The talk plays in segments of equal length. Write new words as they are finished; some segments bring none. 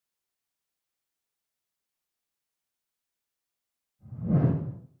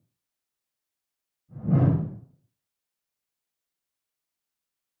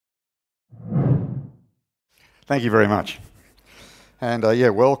Thank you very much. And yeah,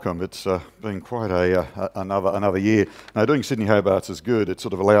 welcome. It's been quite another year. Now, doing Sydney Hobart's is good. It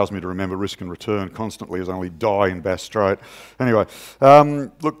sort of allows me to remember risk and return constantly, as I only die in Bass Strait. Anyway,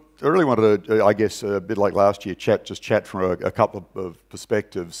 look, I really wanted to, I guess, a bit like last year, chat from a couple of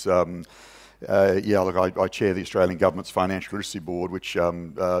perspectives. Yeah, look, I chair the Australian Government's Financial Literacy Board, which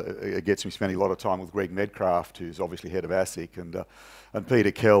gets me spending a lot of time with Greg Medcraft, who's obviously head of ASIC, and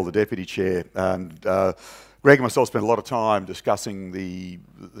Peter Kell, the deputy chair. And Greg and myself spent a lot of time discussing the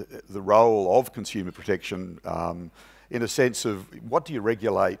role of consumer protection in a sense of what do you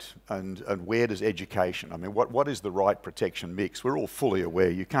regulate and where does education, I mean, what is the right protection mix? We're all fully aware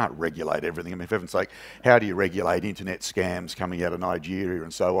you can't regulate everything. I mean, for heaven's sake, how do you regulate internet scams coming out of Nigeria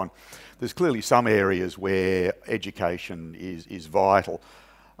and so on? There's clearly some areas where education is vital.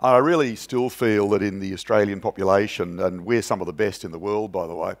 I really still feel that in the Australian population, and we're some of the best in the world, by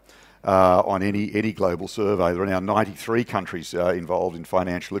the way, on any global survey. There are now 93 countries involved in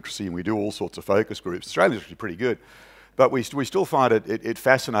financial literacy, and we do all sorts of focus groups. Australia's actually pretty good. But we still find it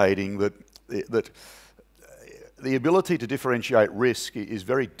fascinating that the ability to differentiate risk is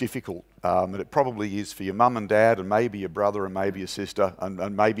very difficult, and it probably is for your mum and dad, and maybe your brother, and maybe your sister,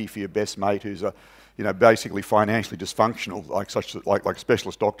 and maybe for your best mate who's basically financially dysfunctional, like a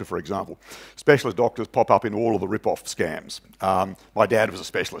specialist doctor, for example. Specialist doctors pop up in all of the rip-off scams. My dad was a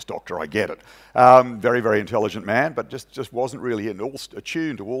specialist doctor, I get it. Very, very intelligent man, but just wasn't really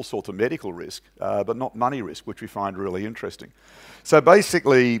attuned to all sorts of medical risk, but not money risk, which we find really interesting. So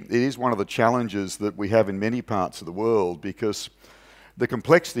basically, it is one of the challenges that we have in many parts of the world, because the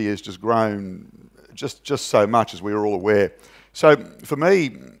complexity has just grown just so much, as we're all aware. So for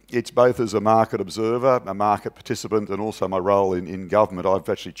me, it's both as a market observer, a market participant, and also my role in government. I've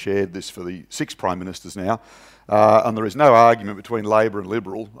actually chaired this for the 6 Prime Ministers now, and there is no argument between Labor and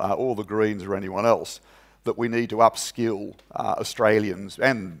Liberal, or the Greens or anyone else, that we need to upskill Australians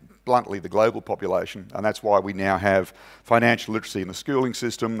and bluntly the global population, and that's why we now have financial literacy in the schooling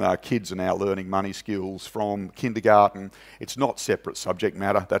system. Kids are now learning money skills from kindergarten. It's not separate subject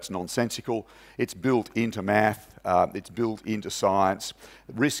matter, that's nonsensical. It's built into math, it's built into science.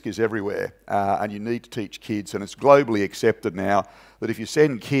 Risk is everywhere, and you need to teach kids, and it's globally accepted now that if you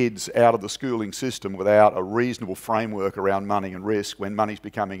send kids out of the schooling system without a reasonable framework around money and risk, when money's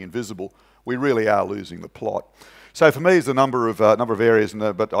becoming invisible, we really are losing the plot. So for me, there's a number of areas,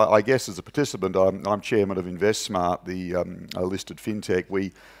 but I guess as a participant, I'm chairman of InvestSmart, the listed fintech.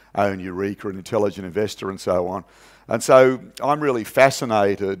 We own Eureka, an intelligent investor, and so on. And so I'm really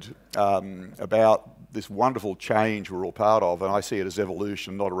fascinated about this wonderful change we're all part of, and I see it as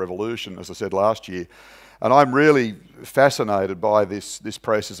evolution, not a revolution, as I said last year. And I'm really fascinated by this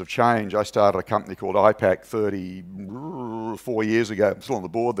process of change. I started a company called IPAC 34 years ago. I'm still on the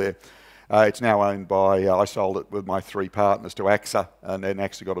board there. It's now owned by, I sold it with my 3 partners to AXA, and then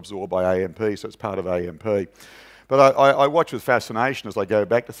AXA got absorbed by AMP, so it's part of AMP. But I watch with fascination as I go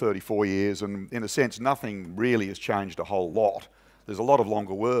back to 34 years, and in a sense, nothing really has changed a whole lot. There's a lot of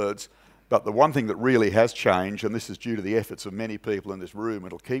longer words, but the one thing that really has changed, and this is due to the efforts of many people in this room,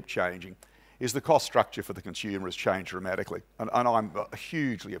 it'll keep changing, is the cost structure for the consumer has changed dramatically. And I'm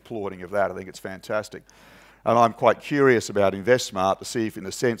hugely applauding of that. I think it's fantastic. And I'm quite curious about InvestSmart to see if, in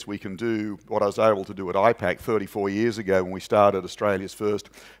a sense, we can do what I was able to do at IPAC 34 years ago when we started Australia's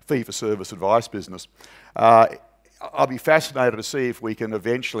first fee-for-service advice business. I'll be fascinated to see if we can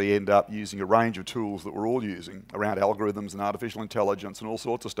eventually end up using a range of tools that we're all using around algorithms and artificial intelligence and all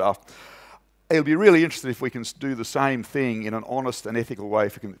sorts of stuff. It'll be really interesting if we can do the same thing in an honest and ethical way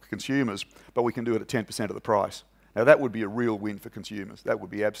for consumers, but we can do it at 10% of the price. Now that would be a real win for consumers. That would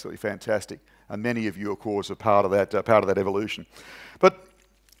be absolutely fantastic. And many of you, of course, are part of that evolution. But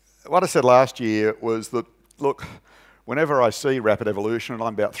what I said last year was that, look, whenever I see rapid evolution, and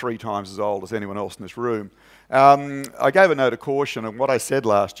I'm about 3 times as old as anyone else in this room, I gave a note of caution, and what I said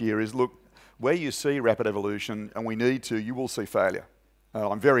last year is, look, where you see rapid evolution, and we need to, you will see failure.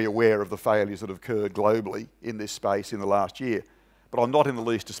 I'm very aware of the failures that have occurred globally in this space in the last year, but I'm not in the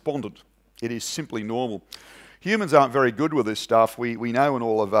least despondent. It is simply normal. Humans aren't very good with this stuff. We know, in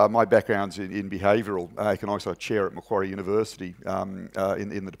all of my background's in behavioural economics. I chair at Macquarie University in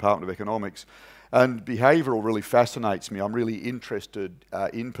the Department of Economics. And behavioural really fascinates me. I'm really interested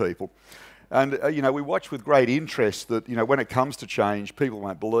in people. And, we watch with great interest that, when it comes to change, people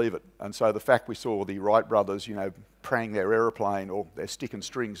won't believe it. And so the fact we saw the Wright brothers, praying their aeroplane or their stick and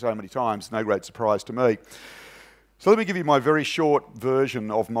string so many times, no great surprise to me. So let me give you my very short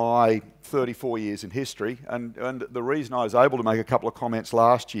version of my 34 years in history, and the reason I was able to make a couple of comments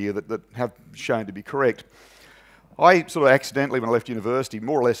last year that have shown to be correct. I sort of accidentally, when I left university,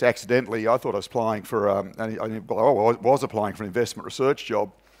 more or less accidentally, I thought I was applying for, I was applying for an investment research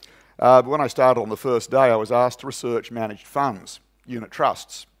job. But when I started on the first day, I was asked to research managed funds, unit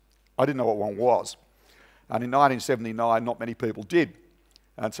trusts. I didn't know what one was. And in 1979, not many people did.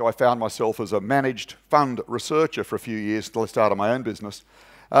 And so I found myself as a managed fund researcher for a few years until I started my own business.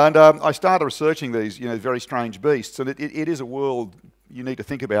 And I started researching these, very strange beasts. And it is a world you need to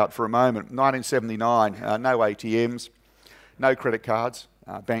think about for a moment. 1979, no ATMs, no credit cards,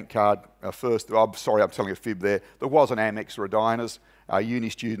 bank card first. I'm sorry, I'm telling a fib there. There was an Amex or a Diners. Uni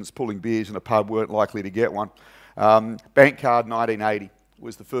students pulling beers in a pub weren't likely to get one. Bank card, 1980,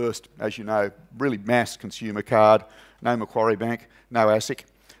 was the first, as you know, really mass consumer card. No Macquarie Bank, no ASIC,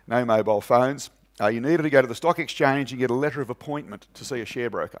 no mobile phones. You needed to go to the stock exchange and get a letter of appointment to see a share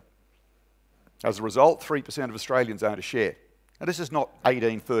broker. As a result, 3% of Australians owned a share. Now, this is not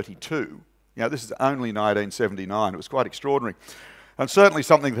 1832. This is only 1979. It was quite extraordinary. And certainly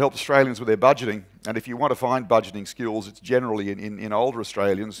something that helped Australians with their budgeting. And if you want to find budgeting skills, it's generally in older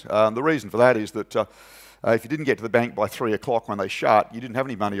Australians. The reason for that is that if you didn't get to the bank by 3 o'clock when they shut, you didn't have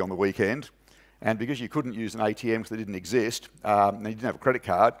any money on the weekend. And because you couldn't use an ATM because they didn't exist, and you didn't have a credit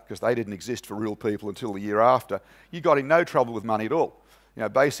card because they didn't exist for real people until the year after, you got in no trouble with money at all.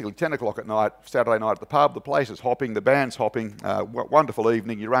 Basically 10 o'clock at night, Saturday night at the pub, the place is hopping, the band's hopping, wonderful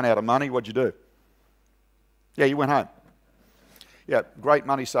evening, you run out of money, what'd you do? Yeah, you went home. Yeah, great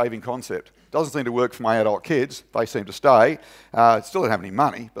money-saving concept. Doesn't seem to work for my adult kids. They seem to stay. Still don't have any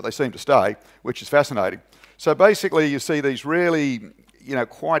money, but they seem to stay, which is fascinating. So basically, you see these really,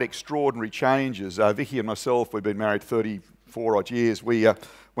 quite extraordinary changes. Vicky and myself, we've been married 34 odd years. We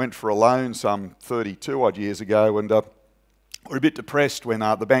went for a loan some 32 odd years ago, and we're a bit depressed when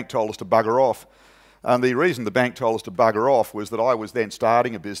the bank told us to bugger off. And the reason the bank told us to bugger off was that I was then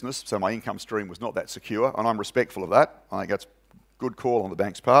starting a business, so my income stream was not that secure, and I'm respectful of that. I think that's good call on the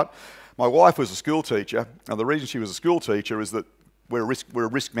bank's part. My wife was a school teacher, and the reason she was a school teacher is that we're a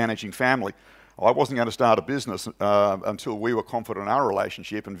risk managing family. I wasn't going to start a business until we were confident in our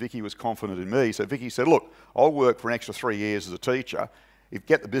relationship, and Vicky was confident in me. So Vicky said, look, I'll work for an extra 3 years as a teacher,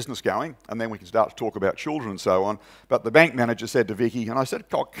 get the business going, and then we can start to talk about children and so on. But the bank manager said to Vicky, and I said,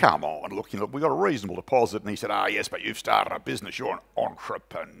 oh, come on, look, we've got a reasonable deposit. And he said, yes, but you've started a business, you're an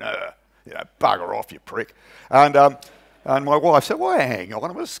entrepreneur. Bugger off, you prick. And my wife said, well, hang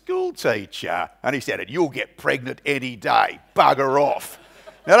on, I'm a school teacher. And he said, you'll get pregnant any day. Bugger off.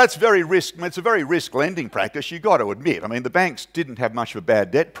 Now, it's a very risk lending practice, you've got to admit. I mean, the banks didn't have much of a bad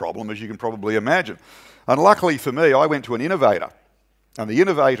debt problem, as you can probably imagine. And luckily for me, I went to an innovator. And the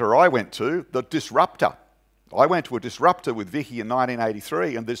innovator I went to, the disruptor. I went to a disruptor with Vicky in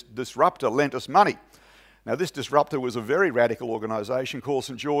 1983, and this disruptor lent us money. Now, this disruptor was a very radical organisation called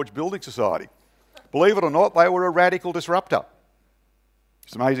St George Building Society. Believe it or not, they were a radical disruptor.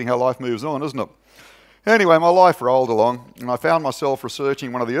 It's amazing how life moves on, isn't it? Anyway, my life rolled along, and I found myself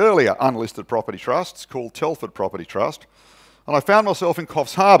researching one of the earlier unlisted property trusts called Telford Property Trust. And I found myself in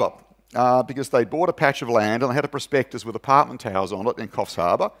Coffs Harbour because they'd bought a patch of land and they had a prospectus with apartment towers on it in Coffs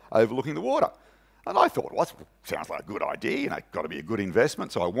Harbour overlooking the water. And I thought, well, that sounds like a good idea, got to be a good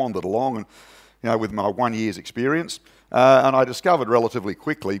investment. So I wandered along and, with my 1 year's experience, and I discovered relatively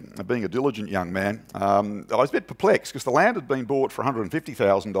quickly, being a diligent young man, I was a bit perplexed because the land had been bought for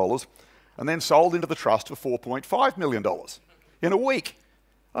 $150,000 and then sold into the trust for $4.5 million in a week.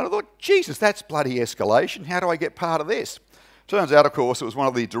 And I thought, Jesus, that's bloody escalation. How do I get part of this? Turns out, of course, it was one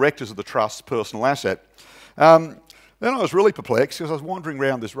of the directors of the trust's personal asset. Then I was really perplexed because I was wandering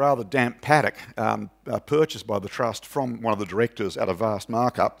around this rather damp paddock purchased by the trust from one of the directors at a vast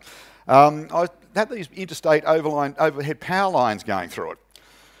markup. I had these interstate overhead power lines going through it.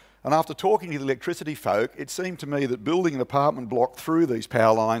 And after talking to the electricity folk, it seemed to me that building an apartment block through these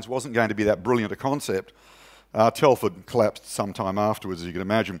power lines wasn't going to be that brilliant a concept. Telford collapsed sometime afterwards, as you can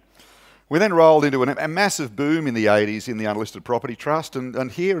imagine. We then rolled into a massive boom in the 80s in the unlisted property trust,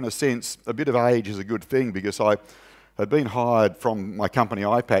 and here, in a sense, a bit of age is a good thing because I had been hired from my company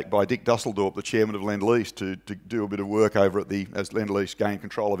IPAC by Dick Dusseldorp, the chairman of Lend-Lease, to do a bit of work over as Lend-Lease gained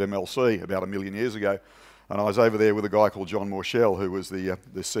control of MLC about 1 million years ago. And I was over there with a guy called John Morshell, who was the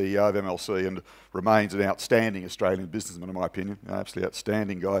CEO of MLC and remains an outstanding Australian businessman, in my opinion, an absolutely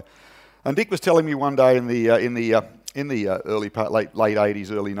outstanding guy. And Dick was telling me one day in the late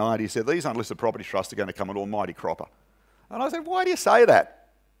 80s, early 90s, he said, these unlisted property trusts are going to come an almighty cropper. And I said, why do you say that?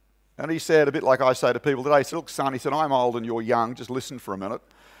 And he said, a bit like I say to people today, he said, look, son, he said, I'm old and you're young, just listen for a minute.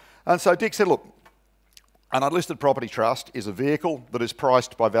 And so Dick said, look, an unlisted property trust is a vehicle that is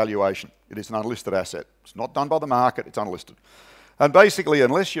priced by valuation. It is an unlisted asset. It's not done by the market, it's unlisted. And basically,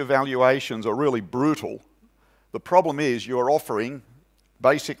 unless your valuations are really brutal, The problem is you're offering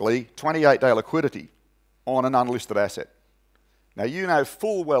basically 28-day liquidity on an unlisted asset. Now, you know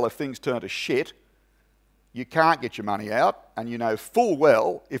full well if things turn to shit, you can't get your money out, and you know full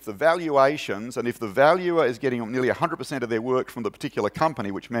well if the valuations, and if the valuer is getting nearly 100% of their work from the particular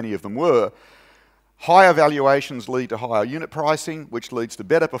company, which many of them were, higher valuations lead to higher unit pricing, which leads to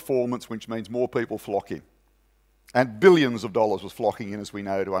better performance, which means more people flock in. And billions of dollars was flocking in, as we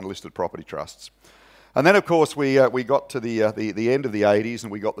know, to unlisted property trusts. And then, of course, we got to the end of the 80s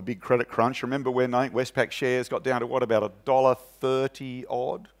and we got the big credit crunch. Remember when Westpac shares got down to what, about $1.30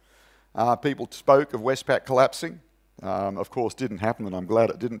 odd? People spoke of Westpac collapsing. Of course, didn't happen, and I'm glad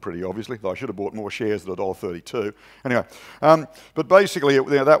it didn't, pretty obviously, though I should have bought more shares at $1.32. Anyway, but basically,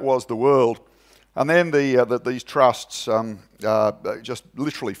 that was the world. And then these trusts just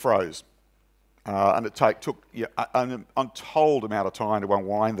literally froze. And it took an untold amount of time to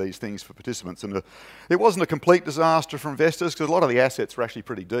unwind these things for participants. And it wasn't a complete disaster for investors because a lot of the assets were actually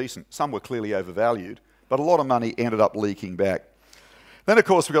pretty decent. Some were clearly overvalued, but a lot of money ended up leaking back. Then, of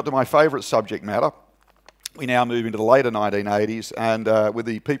course, we got to my favourite subject matter. We now move into the later 1980s and with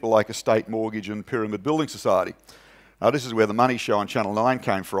the people like Estate Mortgage and Pyramid Building Society. This is where the Money Show on Channel 9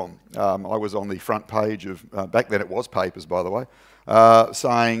 came from. I was on the front page of, back then it was papers, by the way,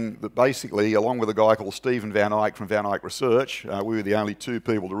 saying that basically, along with a guy called Stephen Van Eyck from Van Eyck Research, we were the only two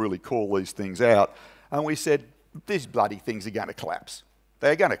people to really call these things out, and we said, these bloody things are going to collapse.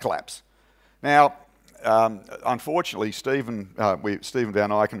 They're going to collapse. Now, unfortunately, Stephen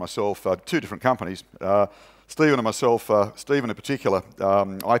Van Eyck and myself, two different companies, Stephen and myself, Stephen in particular,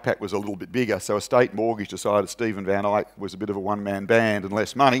 IPAC was a little bit bigger, so Estate Mortgage decided Stephen Van Eyck was a bit of a one-man band and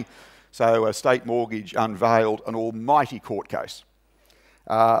less money, so Estate Mortgage unveiled an almighty court case.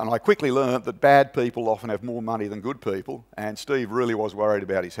 And I quickly learnt that bad people often have more money than good people, and Steve really was worried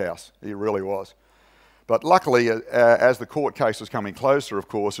about his house. He really was. But luckily, as the court case was coming closer, of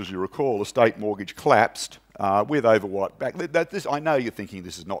course, as you recall, Estate Mortgage collapsed with over what? I know you're thinking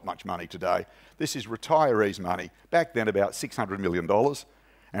this is not much money today. This is retirees' money. Back then, about $600 million,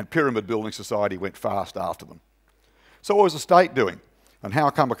 and Pyramid Building Society went fast after them. So what was Estate doing? And how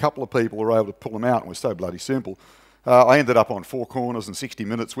come a couple of people were able to pull them out? And it was so bloody simple. I ended up on Four Corners and 60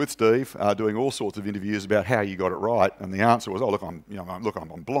 Minutes with Steve, doing all sorts of interviews about how you got it right. And the answer was, oh, look,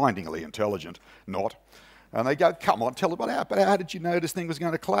 I'm blindingly intelligent. Not. And they go, come on, tell us but how did you know this thing was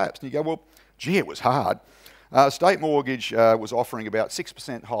going to collapse? And you go, well, gee, it was hard. Estate Mortgage was offering about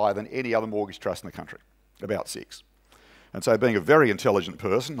 6% higher than any other mortgage trust in the country, about 6. And so being a very intelligent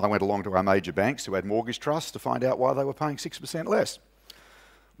person, I went along to our major banks who had mortgage trusts to find out why they were paying 6% less.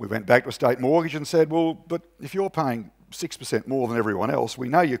 We went back to Estate Mortgage and said, well, but if you're paying 6% more than everyone else, we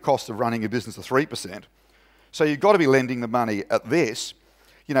know your cost of running a business are 3%. So you've got to be lending the money at this.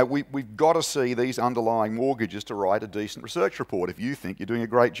 You know, we've got to see these underlying mortgages to write a decent research report if you think you're doing a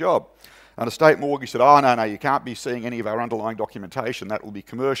great job. And Estate Mortgage said, oh, no, you can't be seeing any of our underlying documentation. That will be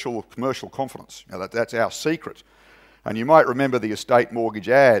commercial confidence. You know, that's our secret. And you might remember the Estate Mortgage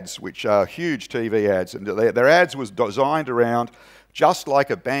ads, which are huge TV ads. And their ads was designed around just like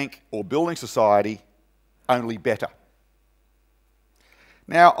a bank or building society, only better.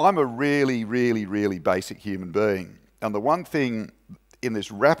 Now, I'm a really, really, really basic human being. And the one thing in this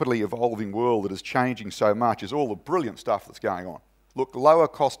rapidly evolving world that is changing so much is all the brilliant stuff that's going on. Look, lower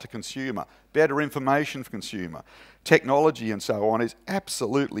cost to consumer, better information for consumer, technology and so on is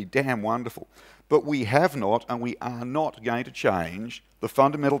absolutely damn wonderful. But we have not and we are not going to change the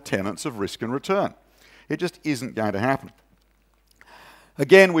fundamental tenets of risk and return. It just isn't going to happen.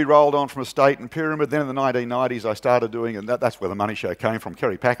 Again, we rolled on from Estate and Pyramid. Then in the 1990s, I started doing, and that's where the Money Show came from.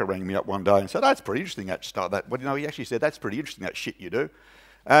 Kerry Packer rang me up one day and said, that's pretty interesting, that. Well, you know, he actually said, that's pretty interesting, that shit you do.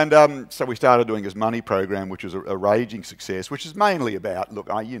 And so we started doing his money program, which was a raging success, which is mainly about, look,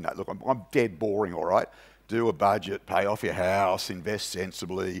 I'm dead boring, all right? Do a budget, pay off your house, invest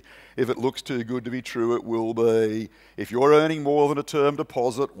sensibly. If it looks too good to be true, it will be. If you're earning more than a term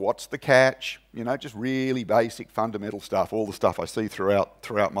deposit, what's the catch? You know, just really basic, fundamental stuff, all the stuff I see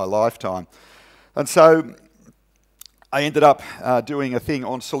throughout my lifetime. And so I ended up doing a thing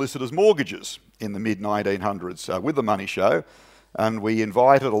on solicitors' mortgages in the mid-1900s with the Money Show. And we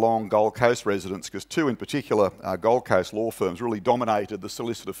invited along Gold Coast residents, because two in particular, Gold Coast law firms, really dominated the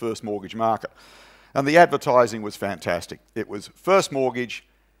solicitor first mortgage market. And the advertising was fantastic. It was first mortgage,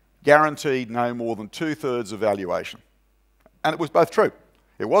 guaranteed no more than 2/3 of valuation. And it was both true.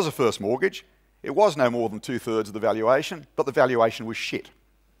 It was a first mortgage, it was no more than 2/3 of the valuation, but the valuation was shit.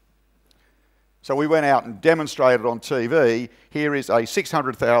 So we went out and demonstrated on TV, here is a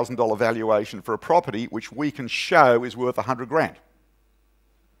 $600,000 valuation for a property which we can show is worth 100 grand.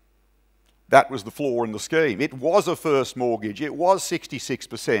 That was the flaw in the scheme. It was a first mortgage, it was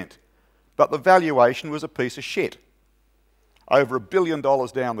 66%, but the valuation was a piece of shit. Over $1 billion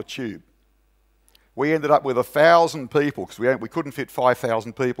down the tube. We ended up with 1,000 people, because we couldn't fit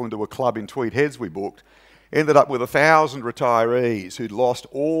 5,000 people into a club in Tweed Heads we booked, ended up with 1,000 retirees who'd lost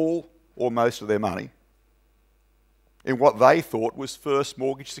all or most of their money in what they thought was first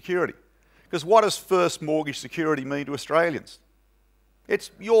mortgage security. Because what does first mortgage security mean to Australians?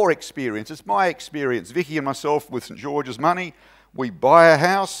 It's your experience, it's my experience. Vicky and myself with St George's money, we buy a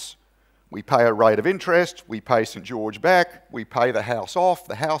house, we pay a rate of interest, we pay St George back, we pay the house off,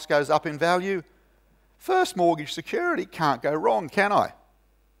 the house goes up in value. First mortgage security can't go wrong, can I?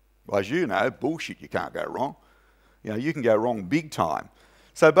 Well, as you know, bullshit, you can't go wrong. You know, you can go wrong big time.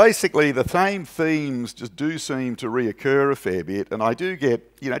 So basically, the same themes just do seem to reoccur a fair bit, and I do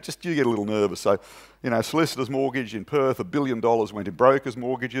get, just do get a little nervous. So, solicitor's mortgage in Perth, $1 billion went in brokers'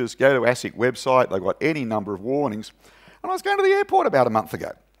 mortgages. Go to ASIC website, they've got any number of warnings. And I was going to the airport about a month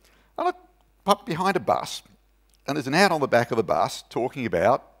ago, and I popped behind a bus, and there's an ad on the back of the bus talking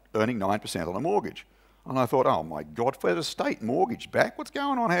about earning 9% on a mortgage. And I thought, oh my God, where's the state mortgage back? What's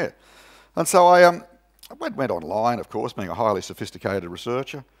going on here? And so I went online, of course, being a highly sophisticated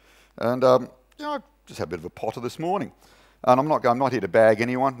researcher, and I just had a bit of a potter this morning. And I'm not here to bag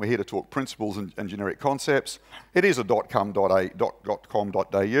anyone. We're here to talk principles and generic concepts. It is a .com.au.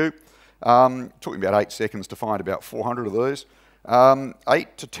 Took me about 8 seconds to find about 400 of these.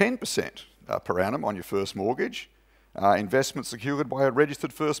 8 to 10% per annum on your first mortgage. Investment secured by a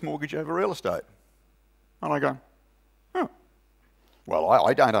registered first mortgage over real estate. And I go, oh. Well,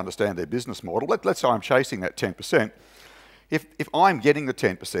 I don't understand their business model. Let's say I'm chasing that 10%. If I'm getting the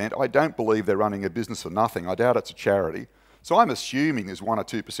 10%, I don't believe they're running a business for nothing. I doubt it's a charity. So I'm assuming there's 1 or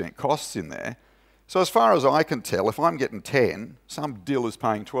 2% costs in there. So as far as I can tell, if I'm getting 10, some dill is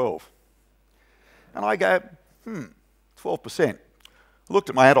paying 12. And I go, 12%. I looked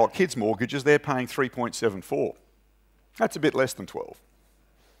at my adult kids' mortgages, they're paying 3.74. That's a bit less than 12.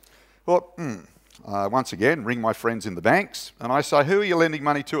 Well, once again, ring my friends in the banks, and I say, who are you lending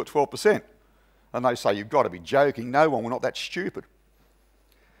money to at 12%? And they say, you've got to be joking. No one, we're not that stupid.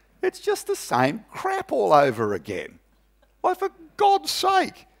 It's just the same crap all over again. Like, for God's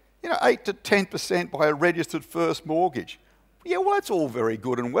sake, 8 to 10% by a registered first mortgage. Yeah, well, that's all very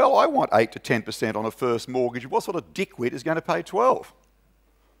good and well. I want 8 to 10% on a first mortgage. What sort of dickwit is going to pay 12?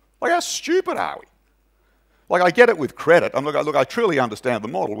 Like, how stupid are we? Like, I get it with credit. Look, I truly understand the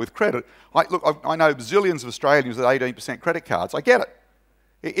model with credit. I know zillions of Australians with 18% credit cards. I get it.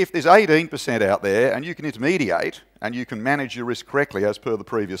 If there's 18% out there and you can intermediate and you can manage your risk correctly as per the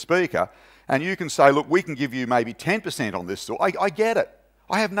previous speaker, and you can say, look, we can give you maybe 10% on this, so I get it.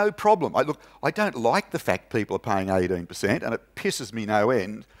 I have no problem. I don't like the fact people are paying 18%, and it pisses me no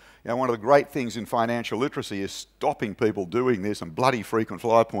end. One of the great things in financial literacy is stopping people doing this and bloody frequent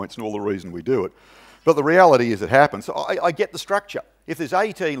flyer points and all the reason we do it. But the reality is it happens. So I get the structure. If there's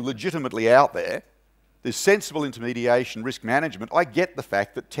 18 legitimately out there, there's sensible intermediation, risk management. I get the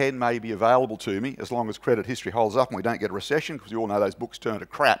fact that 10 may be available to me as long as credit history holds up and we don't get a recession, because you all know those books turn to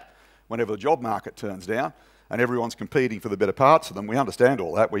crap whenever the job market turns down and everyone's competing for the better parts of them. We understand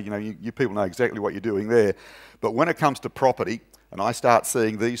all that. You people know exactly what you're doing there. But when it comes to property, and I start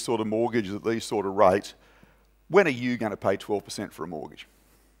seeing these sort of mortgages at these sort of rates, when are you going to pay 12% for a mortgage?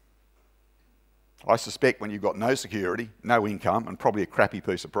 I suspect when you've got no security, no income, and probably a crappy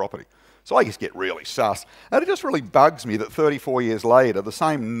piece of property. So I just get really sus. And it just really bugs me that 34 years later, the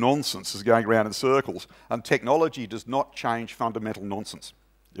same nonsense is going around in circles, and technology does not change fundamental nonsense.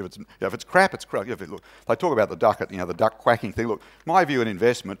 If it's crap, it's crap. Look, they talk about the duck, the duck quacking thing. Look, my view in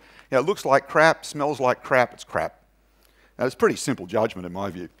investment, it looks like crap, smells like crap, it's crap. Now, it's pretty simple judgment in my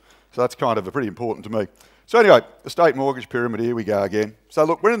view. So that's kind of pretty important to me. So anyway, the state mortgage pyramid, here we go again. So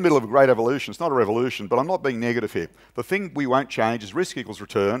look, we're in the middle of a great evolution. It's not a revolution, but I'm not being negative here. The thing we won't change is risk equals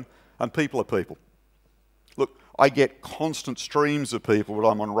return, and people are people. Look, I get constant streams of people, whether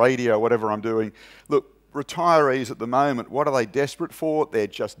I'm on radio, whatever I'm doing. Look, retirees at the moment, what are they desperate for? They're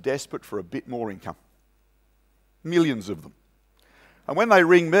just desperate for a bit more income. Millions of them. And when they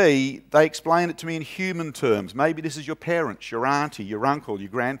ring me, they explain it to me in human terms. Maybe this is your parents, your auntie, your uncle, your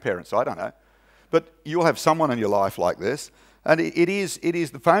grandparents, I don't know. But you'll have someone in your life like this. And it is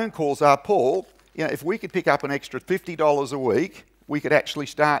the phone calls are, Paul, if we could pick up an extra $50 a week, we could actually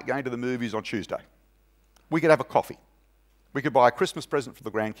start going to the movies on Tuesday. We could have a coffee. We could buy a Christmas present for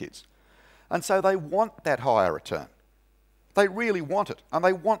the grandkids. And so they want that higher return. They really want it, and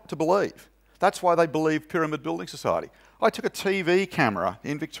they want to believe. That's why they believe Pyramid Building Society. I took a TV camera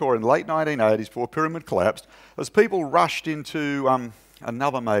in Victoria in the late 1980s before Pyramid collapsed, as people rushed into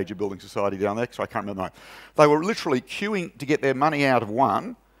another major building society down there, so I can't remember. They were literally queuing to get their money out of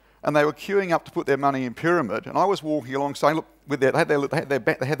one, and they were queuing up to put their money in pyramid. And I was walking along saying, look, they had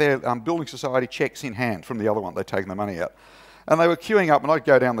their building society checks in hand from the other one. They'd taken the money out. And they were queuing up, and I'd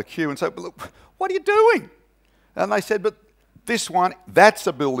go down the queue and say, but look, what are you doing? And they said, but this one, that's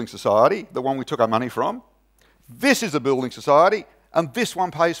a building society, the one we took our money from. This is a building society, and this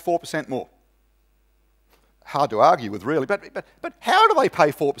one pays 4% more. Hard to argue with, really, but how do they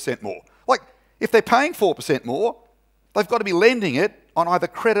pay 4% more? Like, if they're paying 4% more, they've got to be lending it on either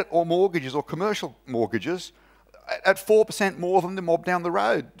credit or mortgages or commercial mortgages at 4% more than the mob down the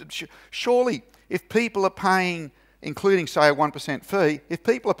road. Surely, if people are paying, including, say, a 1% fee, if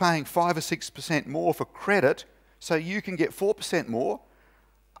people are paying 5 or 6% more for credit so you can get 4% more,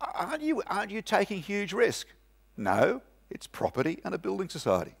 aren't you taking huge risk? No, it's property and a building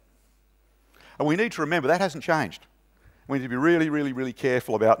society. And we need to remember that hasn't changed. We need to be really, really, really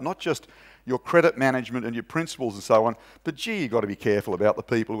careful about not just your credit management and your principles and so on, but gee, you've got to be careful about the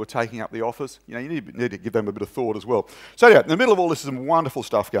people who are taking up the offers. You know, you need to give them a bit of thought as well. So anyway, in the middle of all this is some wonderful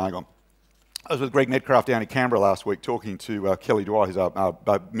stuff going on. I was with Greg Medcraft down in Canberra last week talking to Kelly Dwyer, who's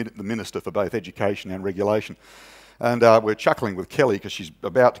the Minister for both Education and Regulation. And we're chuckling with Kelly because she's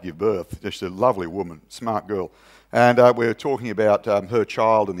about to give birth. She's a lovely woman, smart girl. And we're talking about her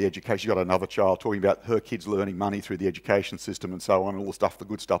child and the education. She's got another child, talking about her kids learning money through the education system and so on, and all the stuff, the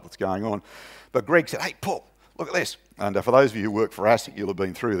good stuff that's going on. But Greg said, hey, Paul, look at this. And for those of you who work for ASIC, you'll have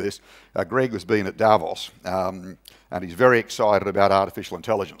been through this. Greg has been at Davos, and he's very excited about artificial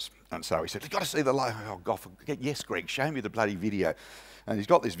intelligence. And so he said, you've got to see the logo. Oh, God, yes, Greg, show me the bloody video. And he's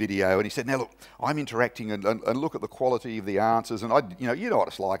got this video, and he said, now look, I'm interacting and look at the quality of the answers. And you know what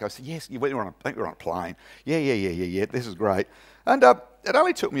it's like. I said, yes, I think we're on a plane. Yeah, this is great. And it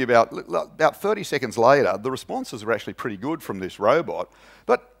only took me about 30 seconds later, the responses were actually pretty good from this robot.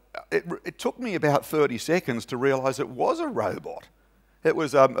 But it took me about 30 seconds to realise it was a robot. It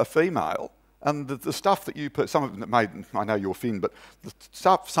was a female. And the stuff that you put, some of it made, I know you're Finn, but the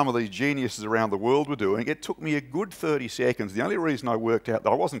stuff some of these geniuses around the world were doing, it took me a good 30 seconds. The only reason I worked out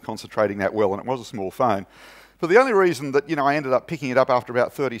that I wasn't concentrating that well, and it was a small phone, but the only reason that I ended up picking it up after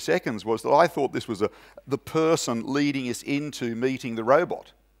about 30 seconds was that I thought this was the person leading us into meeting the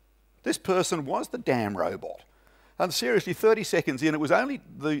robot. This person was the damn robot. And seriously, 30 seconds in, it was only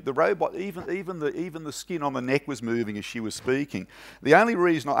the robot, even the skin on the neck was moving as she was speaking. The only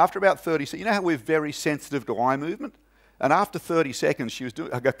reason, after about 30 seconds, you know how we're very sensitive to eye movement? And after 30 seconds, she was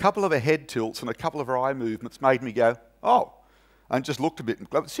doing a couple of her head tilts and a couple of her eye movements made me go, oh, and just looked a bit.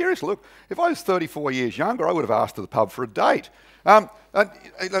 Seriously, look, if I was 34 years younger, I would have asked her to the pub for a date. And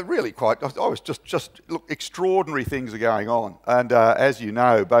really quite, I was just look, extraordinary things are going on. And as you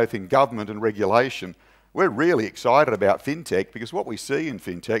know, both in government and regulation, we're really excited about fintech because what we see in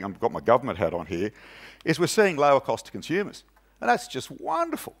fintech, I've got my government hat on here, is we're seeing lower cost to consumers. And that's just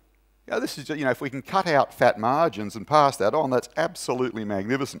wonderful. This is, if we can cut out fat margins and pass that on, that's absolutely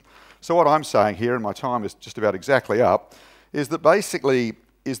magnificent. So what I'm saying here, and my time is just about exactly up, is that basically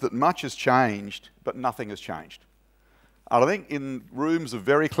much has changed, but nothing has changed. And I think in rooms of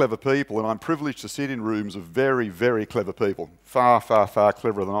very clever people, and I'm privileged to sit in rooms of very, very clever people, far, far, far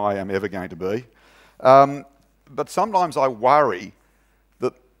cleverer than I am ever going to be, but sometimes I worry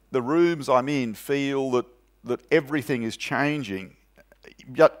that the rooms I'm in feel that everything is changing,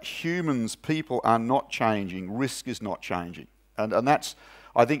 yet humans, people are not changing, risk is not changing. And that's,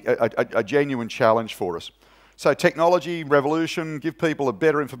 I think, a genuine challenge for us. So technology, revolution, give people a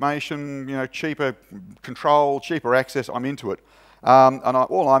better information, cheaper control, cheaper access, I'm into it.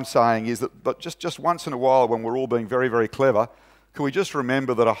 All I'm saying is that, but just once in a while when we're all being very, very clever, can we just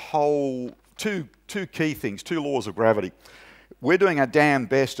remember that two key things, two laws of gravity. We're doing our damn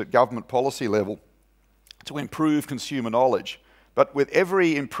best at government policy level to improve consumer knowledge. But with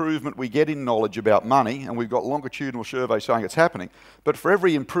every improvement we get in knowledge about money, and we've got longitudinal surveys saying it's happening, but for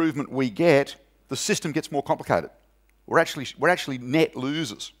every improvement we get, the system gets more complicated. We're actually net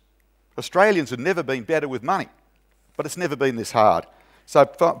losers. Australians have never been better with money, but it's never been this hard. So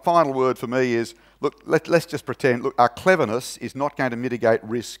final word for me is, look, let's just pretend, look, our cleverness is not going to mitigate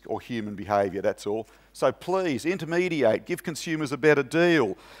risk or human behaviour, that's all. So please, intermediate, give consumers a better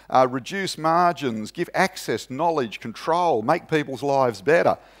deal, reduce margins, give access, knowledge, control, make people's lives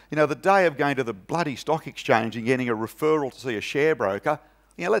better. The day of going to the bloody stock exchange and getting a referral to see a share broker,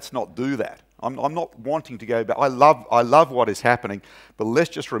 let's not do that. I'm not wanting to go back. I love what is happening, but let's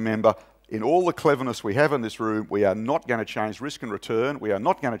just remember, in all the cleverness we have in this room, we are not going to change risk and return. We are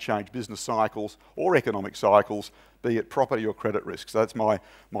not going to change business cycles or economic cycles, be it property or credit risk. So that's my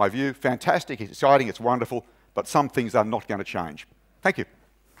view. Fantastic, it's exciting, it's wonderful, but some things are not going to change. Thank you.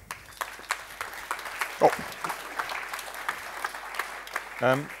 Oh.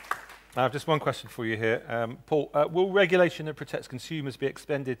 I have just one question for you here. Paul, will regulation that protects consumers be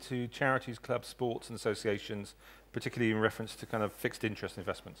extended to charities, clubs, sports and associations, particularly in reference to kind of fixed interest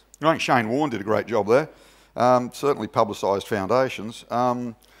investments? I think Shane Warne did a great job there. Certainly publicised foundations.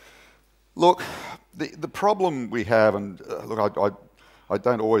 Look, the problem we have, and look, I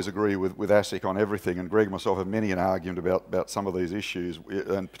don't always agree with ASIC on everything, and Greg and myself have many an argument about some of these issues,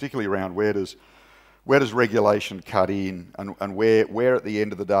 and particularly around where does regulation cut in, and where at the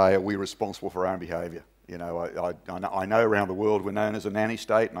end of the day are we responsible for our own behaviour? You know, I know around the world we're known as a nanny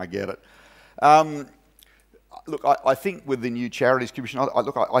state, and I get it. Look, I think with the new Charities Commission,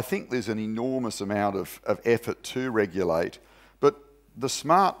 I think there's an enormous amount of effort to regulate, but the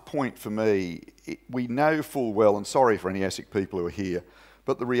smart point for me, we know full well, and sorry for any ASIC people who are here,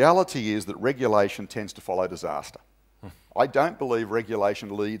 but the reality is that regulation tends to follow disaster. I don't believe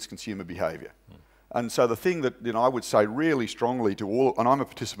regulation leads consumer behaviour. And so the thing that I would say really strongly to all, and I'm a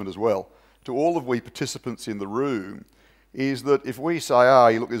participant as well, to all of we participants in the room, is that if we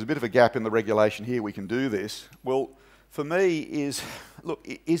say, look, there's a bit of a gap in the regulation here, we can do this, well, for me look,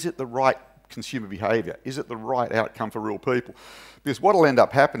 is it the right consumer behaviour? Is it the right outcome for real people? Because what will end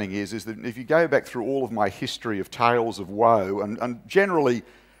up happening is that if you go back through all of my history of tales of woe, and generally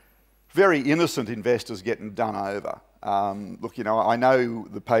very innocent investors getting done over. Look, I know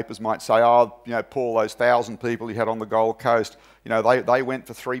the papers might say, Paul, those 1,000 people you had on the Gold Coast, they went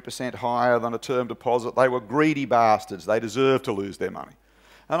for 3% higher than a term deposit. They were greedy bastards. They deserve to lose their money.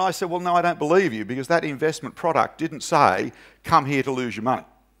 And I said, well, no, I don't believe you, because that investment product didn't say, come here to lose your money.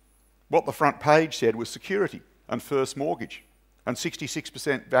 What the front page said was security and first mortgage and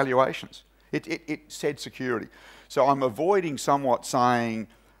 66% valuations. It said security. So I'm avoiding somewhat saying,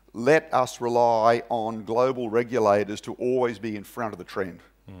 let us rely on global regulators to always be in front of the trend.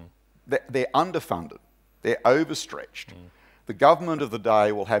 They're underfunded. They're overstretched. The government of the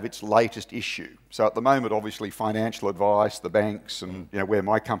day will have its latest issue. So at the moment, obviously, financial advice, the banks, and where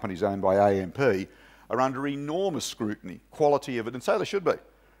my company's owned by AMP, are under enormous scrutiny. Quality of it, and so they should be.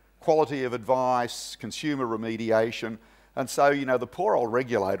 Quality of advice, consumer remediation. And so, the poor old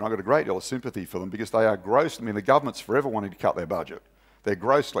regulator, and I've got a great deal of sympathy for them, because they are gross. I mean, the government's forever wanting to cut their budget. They're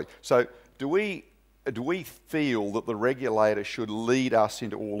grossly. So do we feel that the regulator should lead us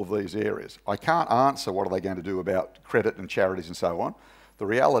into all of these areas? I can't answer what are they going to do about credit and charities and so on. The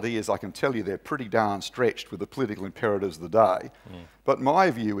reality is I can tell you they're pretty darn stretched with the political imperatives of the day. But my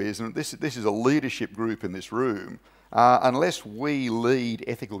view is, and this is a leadership group in this room, unless we lead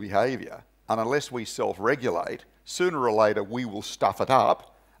ethical behaviour and unless we self-regulate, sooner or later we will stuff it up,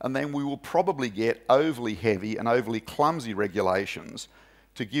 and then we will probably get overly heavy and overly clumsy regulations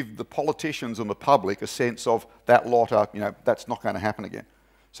to give the politicians and the public a sense of that lot are, that's not going to happen again.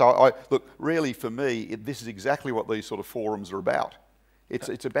 So look, really for me, this is exactly what these sort of forums are about.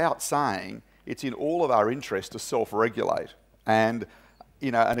 It's about saying it's in all of our interest to self-regulate. And,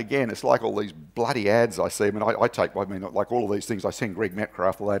 and again, it's like all these bloody ads I see. I mean, like all of these things, I send Greg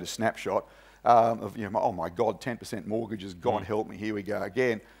Metcalf the latest snapshot. Of, oh my God, 10% mortgages, God help me, here we go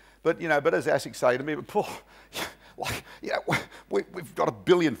again. But, but as ASIC say to me, but Paul, we've got a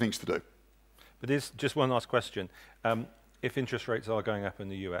billion things to do. But there's just one last question. If interest rates are going up in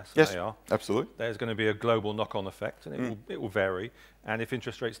the US, yes, they are, absolutely. There's going to be a global knock-on effect, and it will vary. And if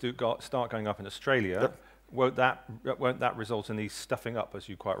interest rates do start going up in Australia, won't that result in these stuffing up, as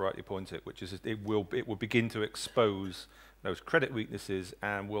you quite rightly pointed, which is it will begin to expose those credit weaknesses,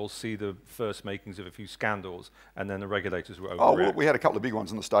 and we'll see the first makings of a few scandals, and then the regulators will overreact. Oh, well, we had a couple of big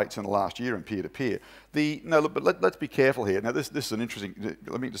ones in the States in the last year in peer-to-peer. But let's be careful here. Now, this is an interesting,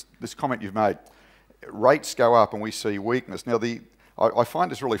 this comment you've made. Rates go up and we see weakness. Now, I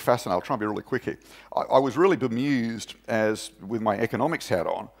find this really fascinating. I'll try and be really quick here. I was really bemused, with my economics hat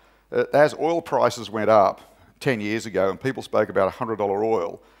on, as oil prices went up 10 years ago and people spoke about $100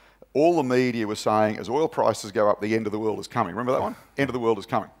 oil, all the media was saying, as oil prices go up, the end of the world is coming. Remember that one? End of the world is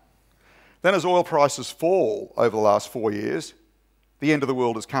coming. Then as oil prices fall over the last 4 years, the end of the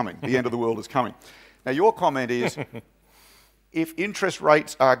world is coming. The end of the world is coming. Now, your comment is, if interest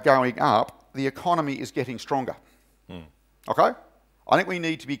rates are going up, the economy is getting stronger. Okay? I think we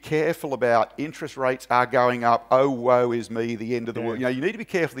need to be careful about interest rates are going up, oh, woe is me, the end of the world. You need to be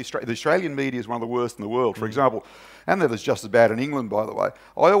careful. The Australian media is one of the worst in the world, for example, and that is just as bad in England, by the way.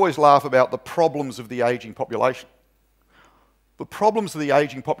 I always laugh about the problems of the ageing population. The problems of the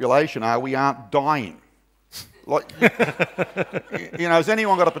ageing population are we aren't dying. Like, has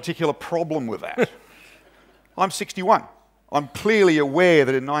anyone got a particular problem with that? I'm 61. I'm clearly aware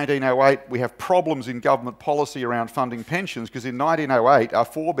that in 1908 we have problems in government policy around funding pensions, because in 1908 our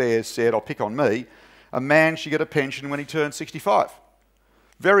forebears said, I'll pick on me, a man should get a pension when he turns 65.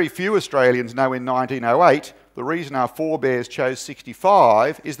 Very few Australians know in 1908 the reason our forebears chose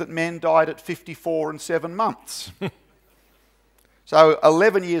 65 is that men died at 54 and 7 months. So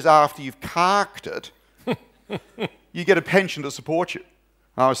 11 years after you've carked it, you get a pension to support you.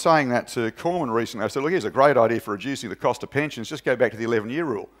 I was saying that to Corman recently. I said, look, here's a great idea for reducing the cost of pensions. Just go back to the 11-year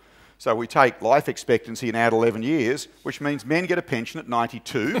rule. So we take life expectancy and add 11 years, which means men get a pension at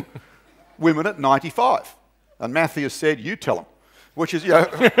 92, women at 95. And Matthews said, you tell them. Which is, you know,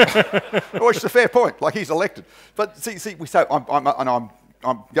 which is a fair point. Like, he's elected. But see, so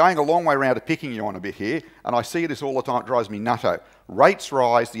I'm going a long way around to picking you on a bit here, and I see this all the time. It drives me nutto. Rates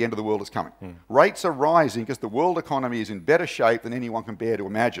rise, the end of the world is coming. Rates are rising because the world economy is in better shape than anyone can bear to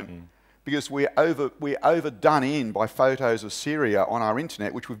imagine. Because we're overdone in by photos of Syria on our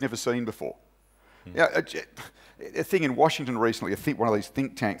internet, which we've never seen before. You know, a thing in Washington recently, one of these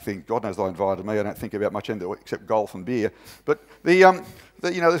think tank things, God knows they invited me, I don't think about much into it except golf and beer, but you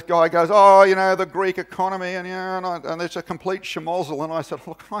know, this guy goes, oh, you know, the Greek economy, and, you know, and it's a complete schmozzle. And I said,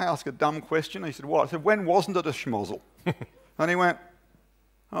 well, can I ask a dumb question? He said, what? I said, when wasn't it a schmozzle? And he went,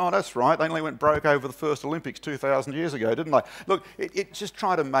 oh, that's right, they only went broke over the first Olympics 2,000 years ago, didn't they? Look, it's just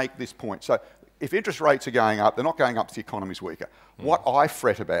trying to make this point. So if interest rates are going up, they're not going up because the economy's weaker. What I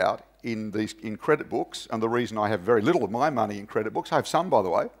fret about in credit books, and the reason I have very little of my money in credit books, I have some, by the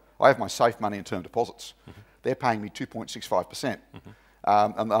way, I have my safe money in term deposits. They're paying me 2.65%.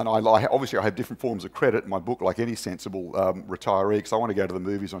 And obviously I have different forms of credit in my book, like any sensible retiree, because I want to go to the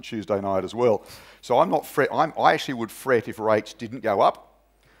movies on Tuesday night as well. So I actually would fret if rates didn't go up.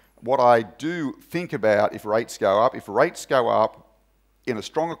 What I do think about if rates go up in a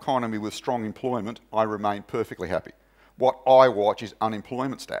strong economy with strong employment, I remain perfectly happy. What I watch is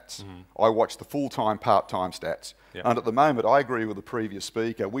unemployment stats. I watch the full-time, part-time stats. Yep. And at the moment, I agree with the previous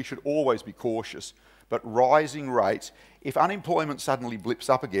speaker, we should always be cautious. But rising rates, if unemployment suddenly blips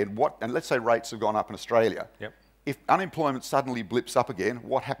up again, and let's say rates have gone up in Australia, yep. If unemployment suddenly blips up again,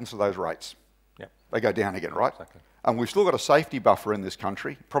 what happens to those rates? Yep. They go down again, right? Exactly. And we've still got a safety buffer in this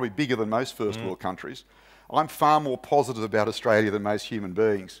country, probably bigger than most first world countries. I'm far more positive about Australia than most human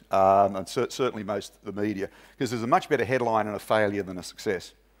beings, and certainly most of the media, because there's a much better headline in a failure than a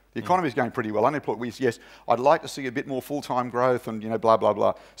success. The economy is going pretty well. Unemployment, yes, I'd like to see a bit more full-time growth and, you know, blah, blah,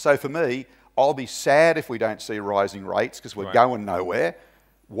 blah. So for me, I'll be sad if we don't see rising rates because we're going nowhere.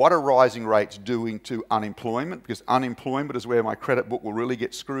 What are rising rates doing to unemployment? Because unemployment is where my credit book will really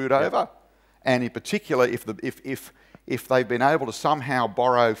get screwed over. And in particular, if they've been able to somehow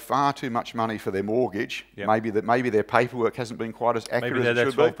borrow far too much money for their mortgage, maybe their paperwork hasn't been quite as accurate as it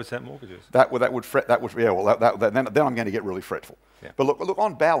should be. Maybe they're 12% mortgages. Then I'm going to get really fretful. Yeah. But look,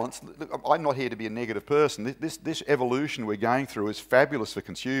 on balance, I'm not here to be a negative person. This evolution we're going through is fabulous for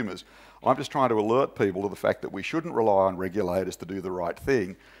consumers. I'm just trying to alert people to the fact that we shouldn't rely on regulators to do the right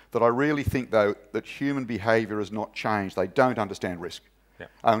thing. That I really think, though, that human behaviour has not changed. They don't understand risk. Yeah.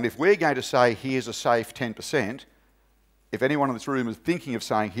 And if we're going to say, here's a safe 10%, if anyone in this room is thinking of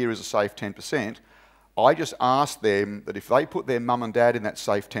saying, here is a safe 10%, I just ask them that if they put their mum and dad in that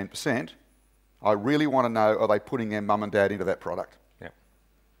safe 10%, I really want to know, are they putting their mum and dad into that product? Yeah.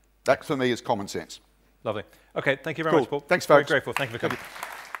 That, for me, is common sense. Lovely. Okay, thank you very much, Paul. Thanks, folks. Very grateful. Thank you for coming.